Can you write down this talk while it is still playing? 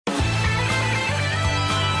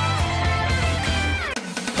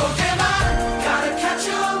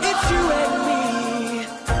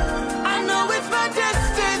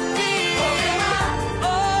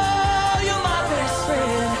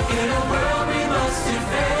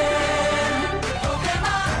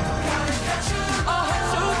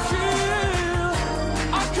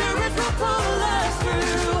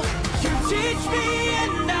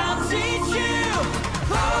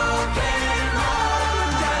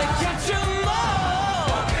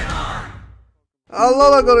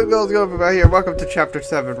Hello, Golden Girls, GoldenPrimvally here. Welcome to Chapter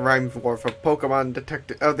 7, Rhyme Wharf of Pokemon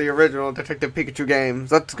Detective of the original Detective Pikachu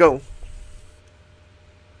games. Let's go.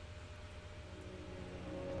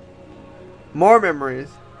 More memories.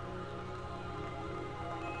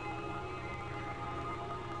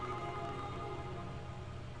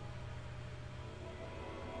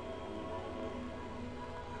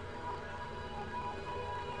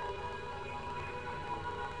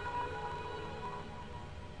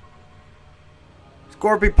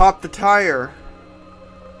 Scorpy popped the tire.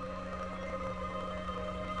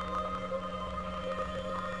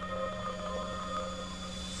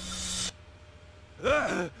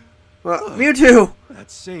 Well, Mewtwo! That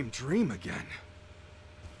same dream again.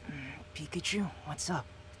 Pikachu, what's up?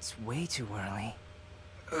 It's way too early.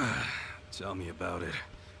 Tell me about it.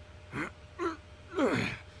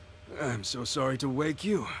 I'm so sorry to wake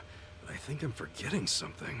you, but I think I'm forgetting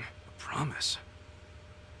something. I promise.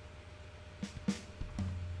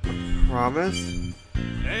 Promise?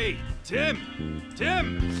 Hey, Tim!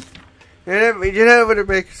 Tim! We did have the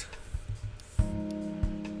bakers.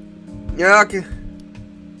 Yeah, okay.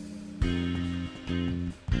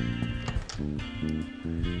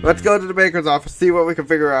 Let's go to the baker's office, see what we can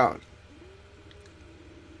figure out.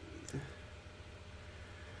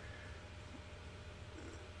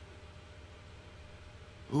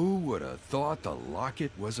 Who would have thought the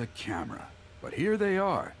locket was a camera? But here they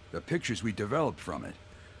are, the pictures we developed from it.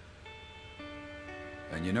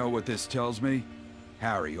 And you know what this tells me?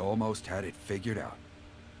 Harry almost had it figured out.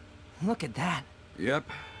 Look at that. Yep,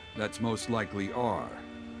 that's most likely R.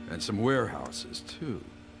 And some warehouses, too.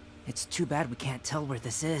 It's too bad we can't tell where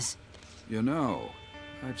this is. You know,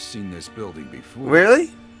 I've seen this building before.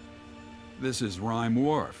 Really? This is Rhyme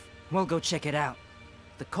Wharf. We'll go check it out.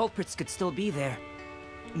 The culprits could still be there.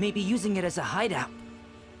 Maybe using it as a hideout.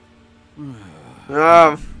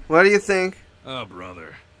 What do you think? Oh,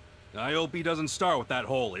 brother. I hope he doesn't start with that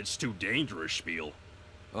whole "it's too dangerous" spiel.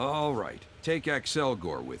 All right, take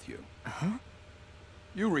Excelgor with you. Huh?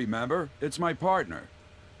 You remember, it's my partner.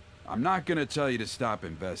 I'm not gonna tell you to stop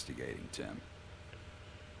investigating, Tim.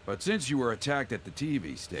 But since you were attacked at the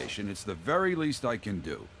TV station, it's the very least I can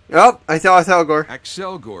do. Oh, I saw Excelgor.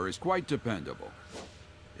 Excelgor is quite dependable.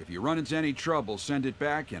 If you run into any trouble, send it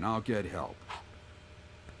back and I'll get help.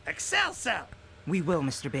 Excel! We will,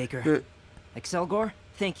 Mr. Baker. Excelgor,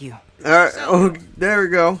 thank you. Alright, oh, there we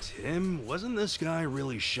go. Tim, wasn't this guy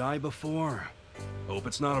really shy before? Hope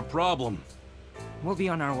it's not a problem. We'll be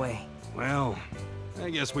on our way. Well, I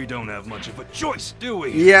guess we don't have much of a choice, do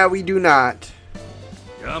we? Yeah, we do not.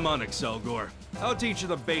 Come on, Excelgor. I'll teach you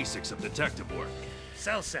the basics of detective work.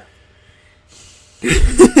 Salsa.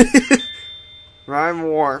 Rhyme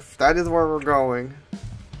Wharf. That is where we're going.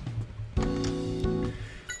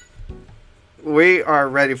 We are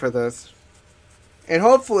ready for this. And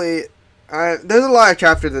hopefully, there's a lot of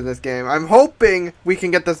chapters in this game. I'm hoping we can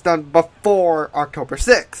get this done before October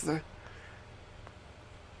 6th.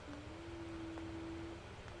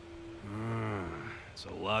 It's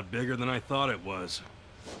a lot bigger than I thought it was.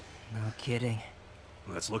 No kidding.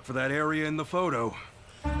 Let's look for that area in the photo.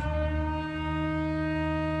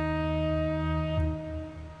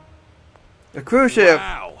 A cruise ship.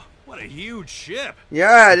 Wow, what a huge ship.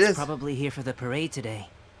 Yeah, it It's is. probably here for the parade today.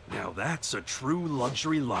 Now that's a true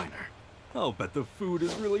luxury liner. I'll bet the food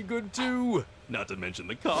is really good too. Not to mention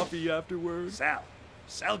the coffee afterwards.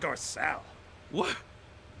 Sal. What?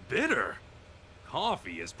 Bitter?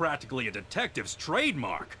 Coffee is practically a detective's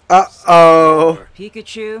trademark. Uh-oh.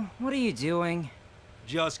 Pikachu, what are you doing?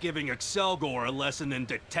 Just giving Excelgor a lesson in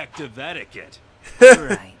detective etiquette.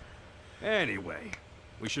 Right. Anyway,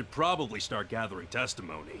 we should probably start gathering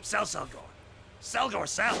testimony. Selgor.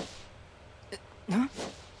 Huh?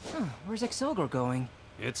 Oh, where's Excelgor going?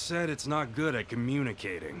 It said it's not good at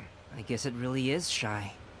communicating. I guess it really is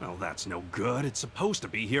shy. Well, that's no good. It's supposed to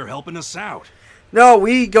be here helping us out. No,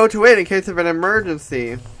 we go to it in case of an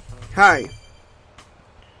emergency. Hi.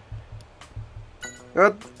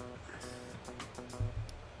 Alright.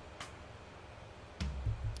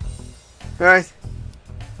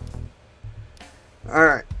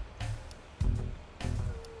 Alright.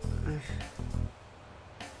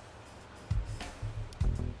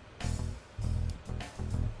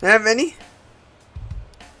 That many?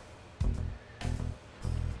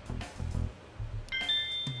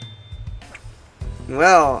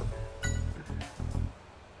 Well.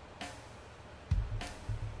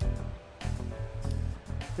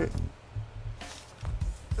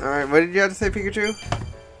 Alright, what did you have to say, Pikachu?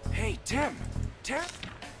 Hey, Tim!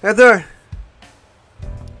 Heather!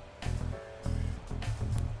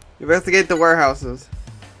 Investigate the warehouses.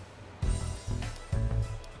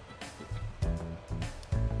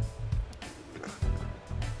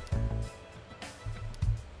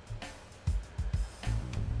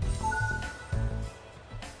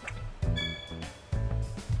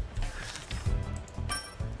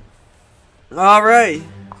 Alright.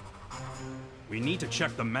 We need to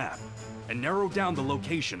check the map and narrow down the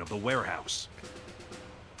location of the warehouse.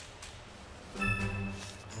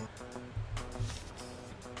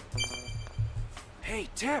 Hey,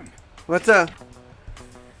 Tim! What's up?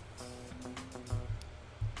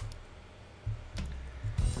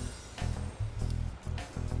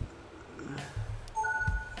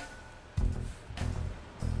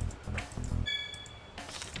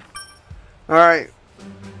 Alright.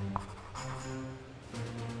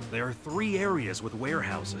 There are 3 areas with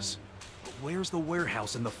warehouses. But where's the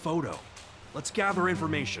warehouse in the photo? Let's gather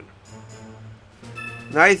information.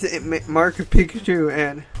 Nice mark of Pikachu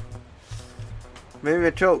and maybe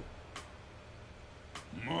a choke.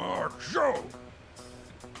 Macho!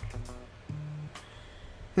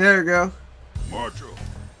 There we go. Macho.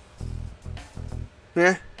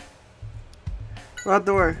 Yeah. Out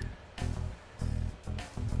the door.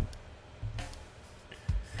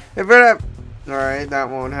 If it up. Alright, that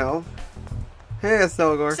won't help. Hey,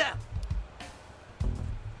 Stelgor.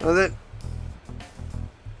 Was it?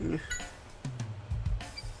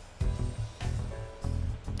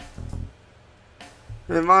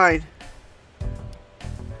 Never mind.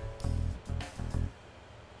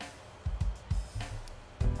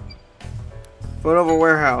 Photo of a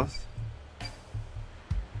warehouse.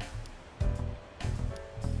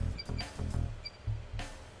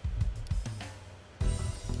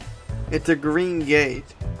 It's a green gate.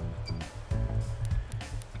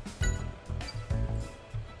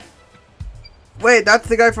 Wait, that's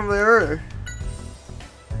the guy from the earlier.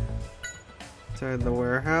 Inside the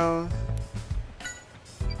warehouse.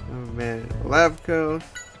 Oh man, lab coat.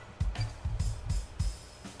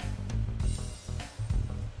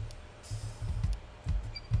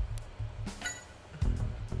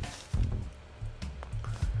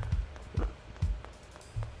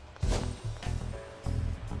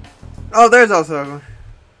 Oh, there's also.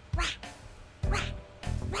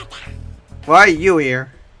 Why are you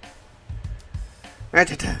here?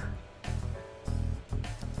 Ratata.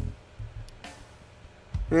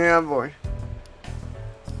 Yeah, I'm bored.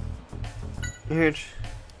 Huge.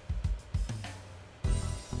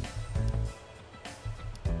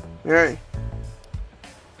 Alright.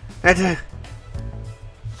 Ratata.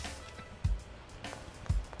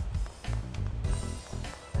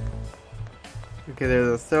 Okay,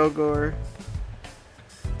 there's a Stelgor.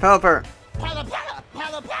 Pelipper. Pella, pella,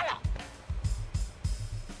 pella, pella.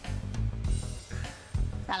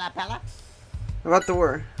 Pella, pella. About the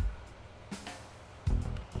word.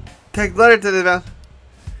 Take letter to the bell.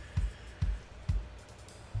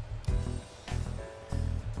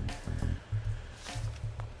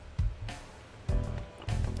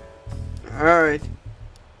 Alright.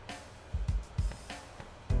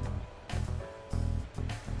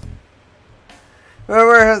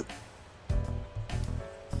 Where has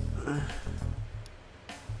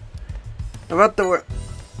about the word?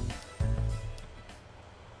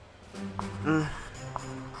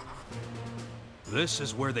 This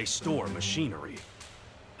is where they store machinery.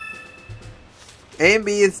 A and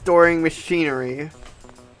B is storing machinery.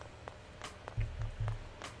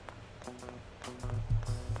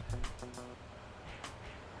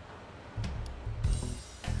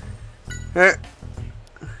 Hey.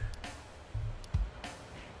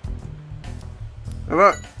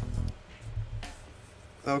 About.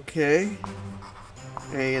 Okay.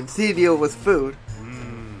 A and C deal with food.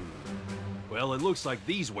 Well, it looks like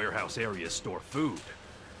these warehouse areas store food.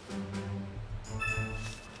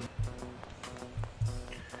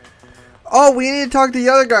 Oh, we need to talk to the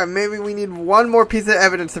other guy. Maybe we need one more piece of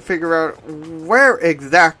evidence to figure out where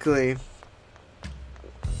exactly.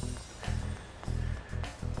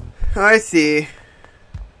 I see.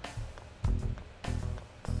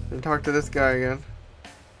 And talk to this guy again.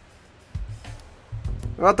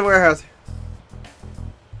 About the warehouse.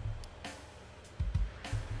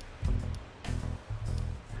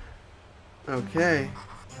 Okay.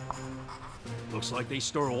 Looks like they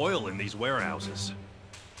store oil in these warehouses.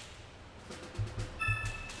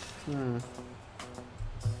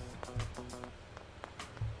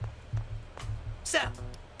 So,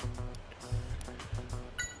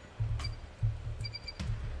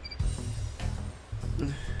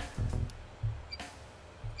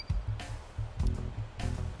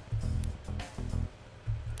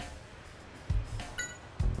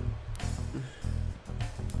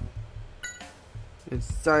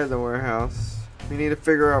 Inside the warehouse. We need to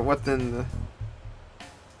figure out what's in the...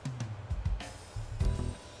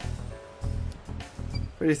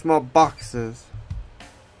 pretty small boxes.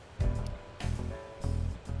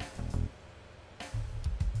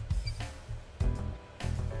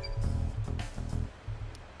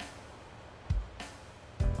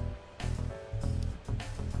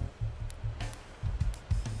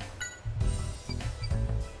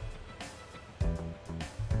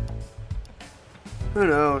 Who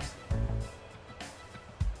knows?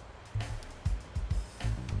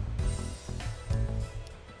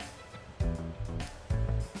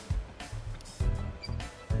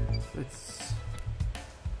 It's...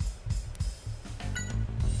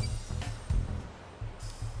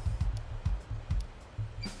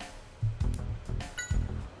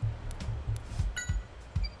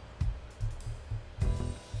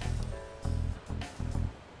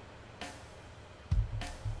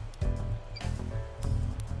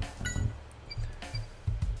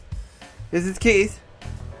 This is Keith.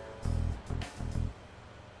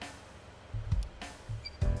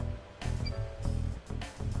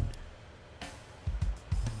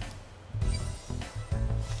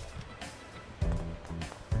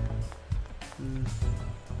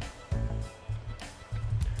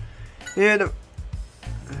 And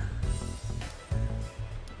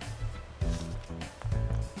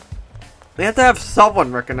we have to have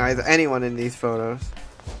someone recognize anyone in these photos.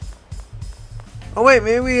 Oh wait,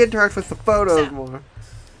 maybe we interact with the photos more.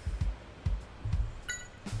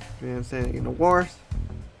 Man standing in the wars.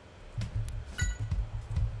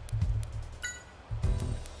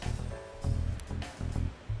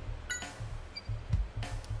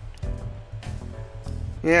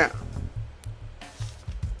 Yeah.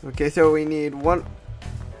 Okay, so we need one.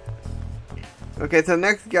 Okay, so the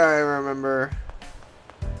next guy I remember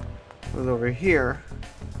was over here.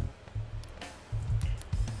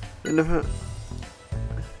 In the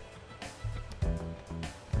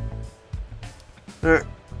Alright.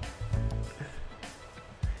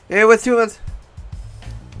 Hey, what's 2 months?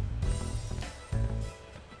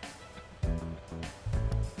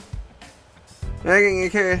 Dragging a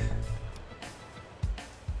carrot.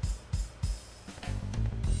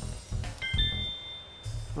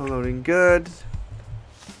 Unloading goods.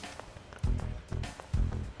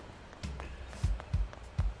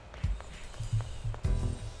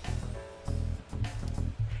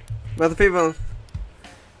 About the people.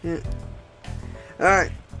 Yeah.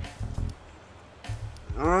 Alright.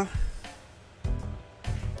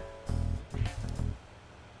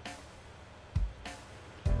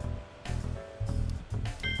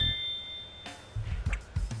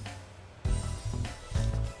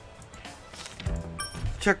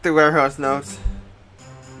 Check the warehouse notes.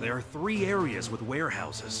 There are 3 areas with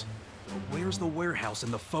warehouses. But where's the warehouse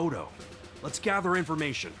in the photo? Let's gather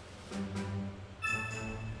information.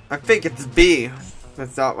 I think it's B.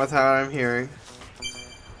 That's not what I'm hearing.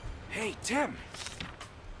 Hey, Tim!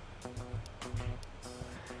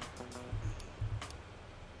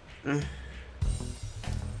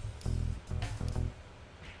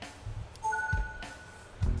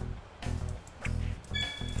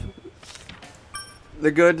 The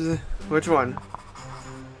goods. Which one?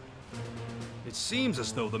 It seems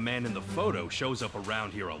as though the man in the photo shows up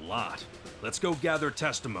around here a lot. Let's go gather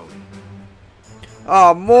testimony.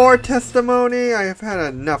 Oh, more testimony? I have had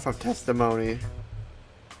enough of testimony.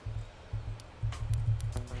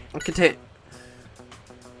 Contain.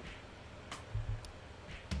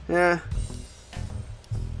 Yeah.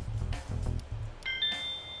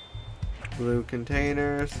 Blue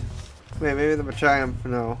containers. Wait, maybe the Triumph.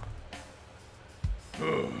 No.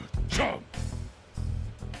 Jump!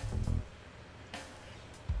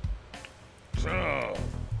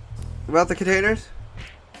 About the containers?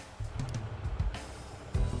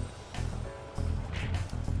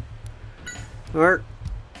 Work.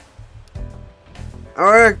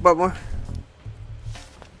 Alright, but more.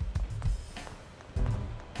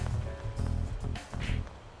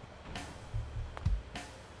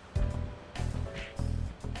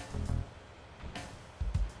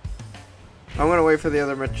 I'm gonna wait for the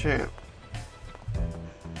other Machamp.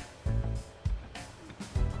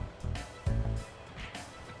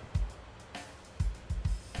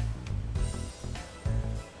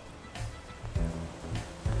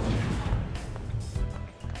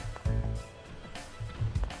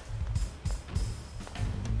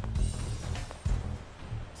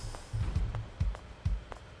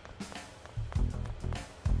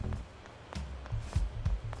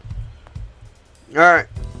 Alright.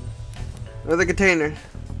 Where's the container?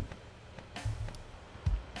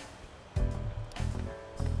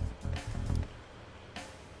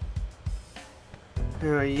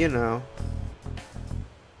 You know.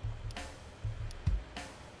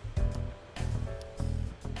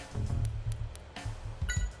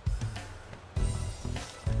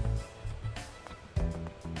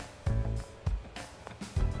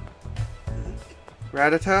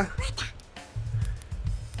 Ratata?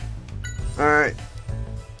 Alright.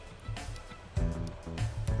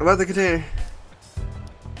 About the container.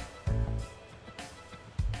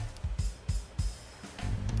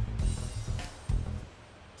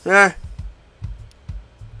 Eh.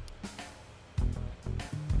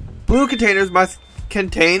 Blue containers must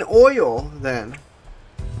contain oil, then.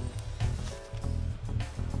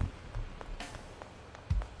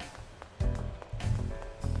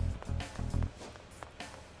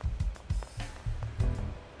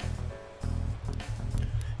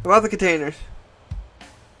 What about the containers?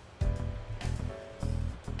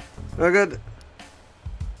 Oh, good.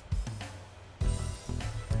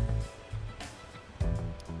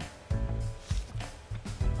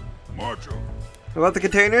 Macho. What about the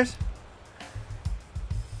containers?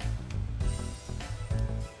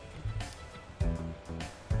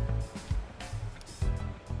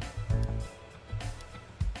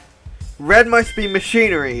 Red must be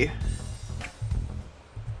machinery.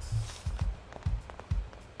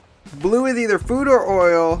 Blue is either food or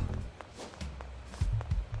oil.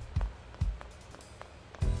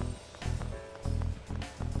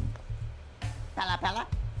 Pella Pella.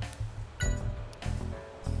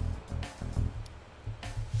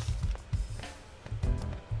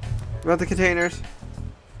 What about the containers?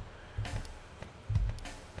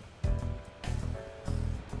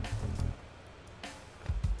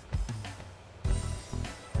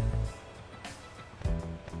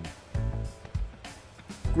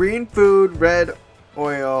 Green food, red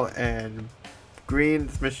oil, and green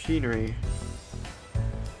machinery.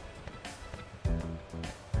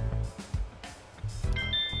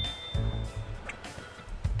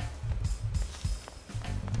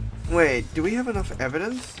 Wait, do we have enough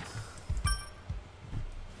evidence?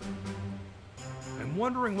 I'm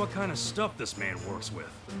wondering what kind of stuff this man works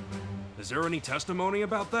with. Is there any testimony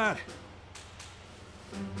about that?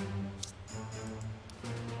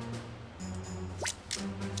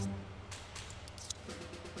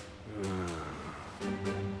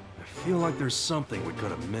 I feel like there's something we could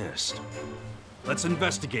have missed. Let's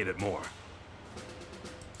investigate it more.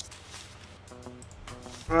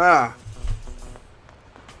 Ah.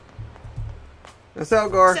 That's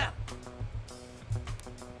Elgor.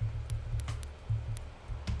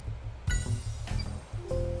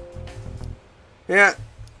 Yeah.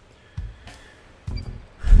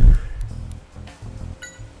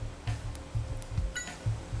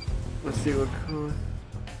 Let's see what color.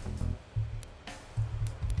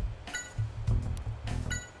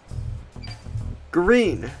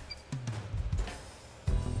 Green.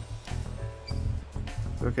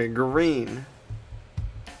 Okay, green.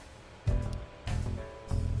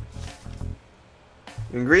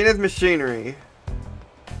 And green is machinery.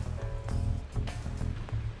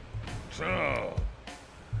 So,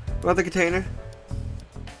 What about the container?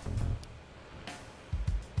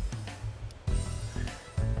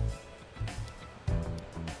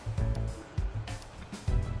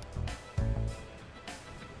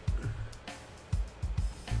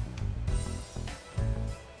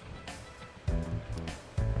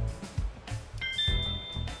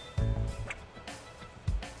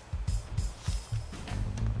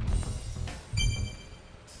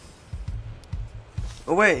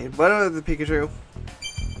 Oh wait, what are the Pikachu?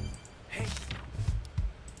 Hey.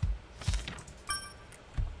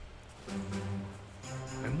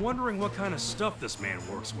 I'm wondering what kind of stuff this man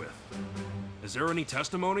works with. Is there any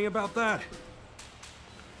testimony about that?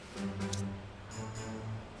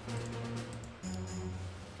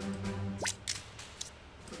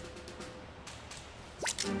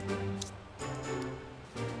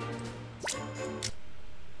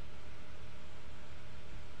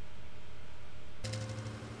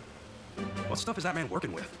 What stuff is that man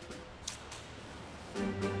working with?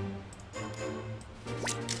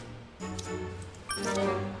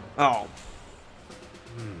 Oh.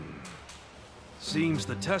 Seems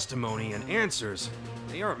the testimony and answers,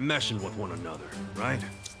 they aren't meshing with one another, right?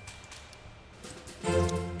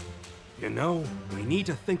 You know, we need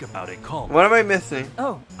to think about it calmly. What am I missing?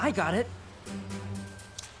 Oh, I got it.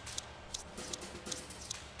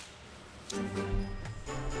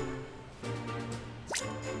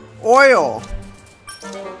 Oil!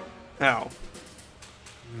 Ow.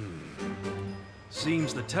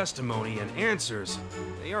 Seems the testimony and answers,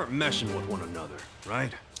 they aren't meshing with one another,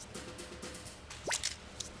 right?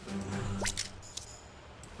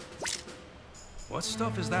 What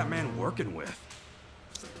stuff is that man working with?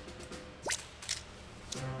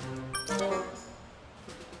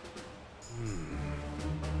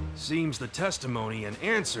 Seems the testimony and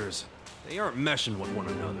answers, they aren't meshing with one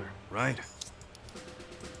another, right?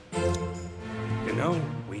 You know,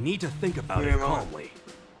 we need to think about it calmly.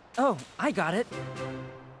 Oh, I got it.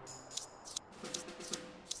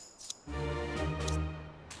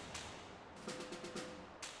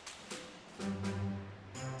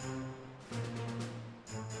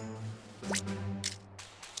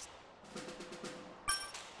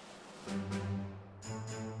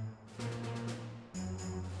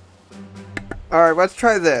 Alright, let's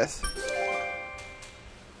try this.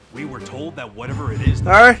 We were told that whatever it is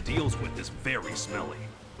that Alright. it deals with is very smelly.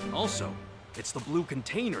 Also, it's the blue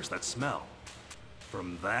containers that smell.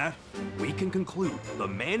 From that, we can conclude the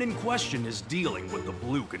man in question is dealing with the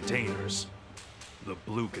blue containers. The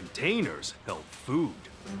blue containers held food.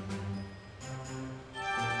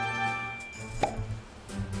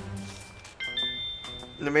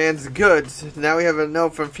 The man's goods. Now we have a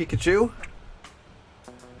note from Pikachu.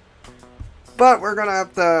 But we're gonna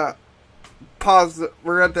have to pause.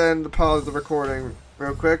 We're going to end the pause the recording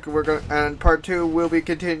real quick. And part 2 will be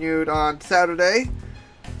continued on Saturday.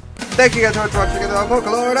 Thank you guys so much for watching.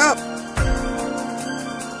 Vocaloid up.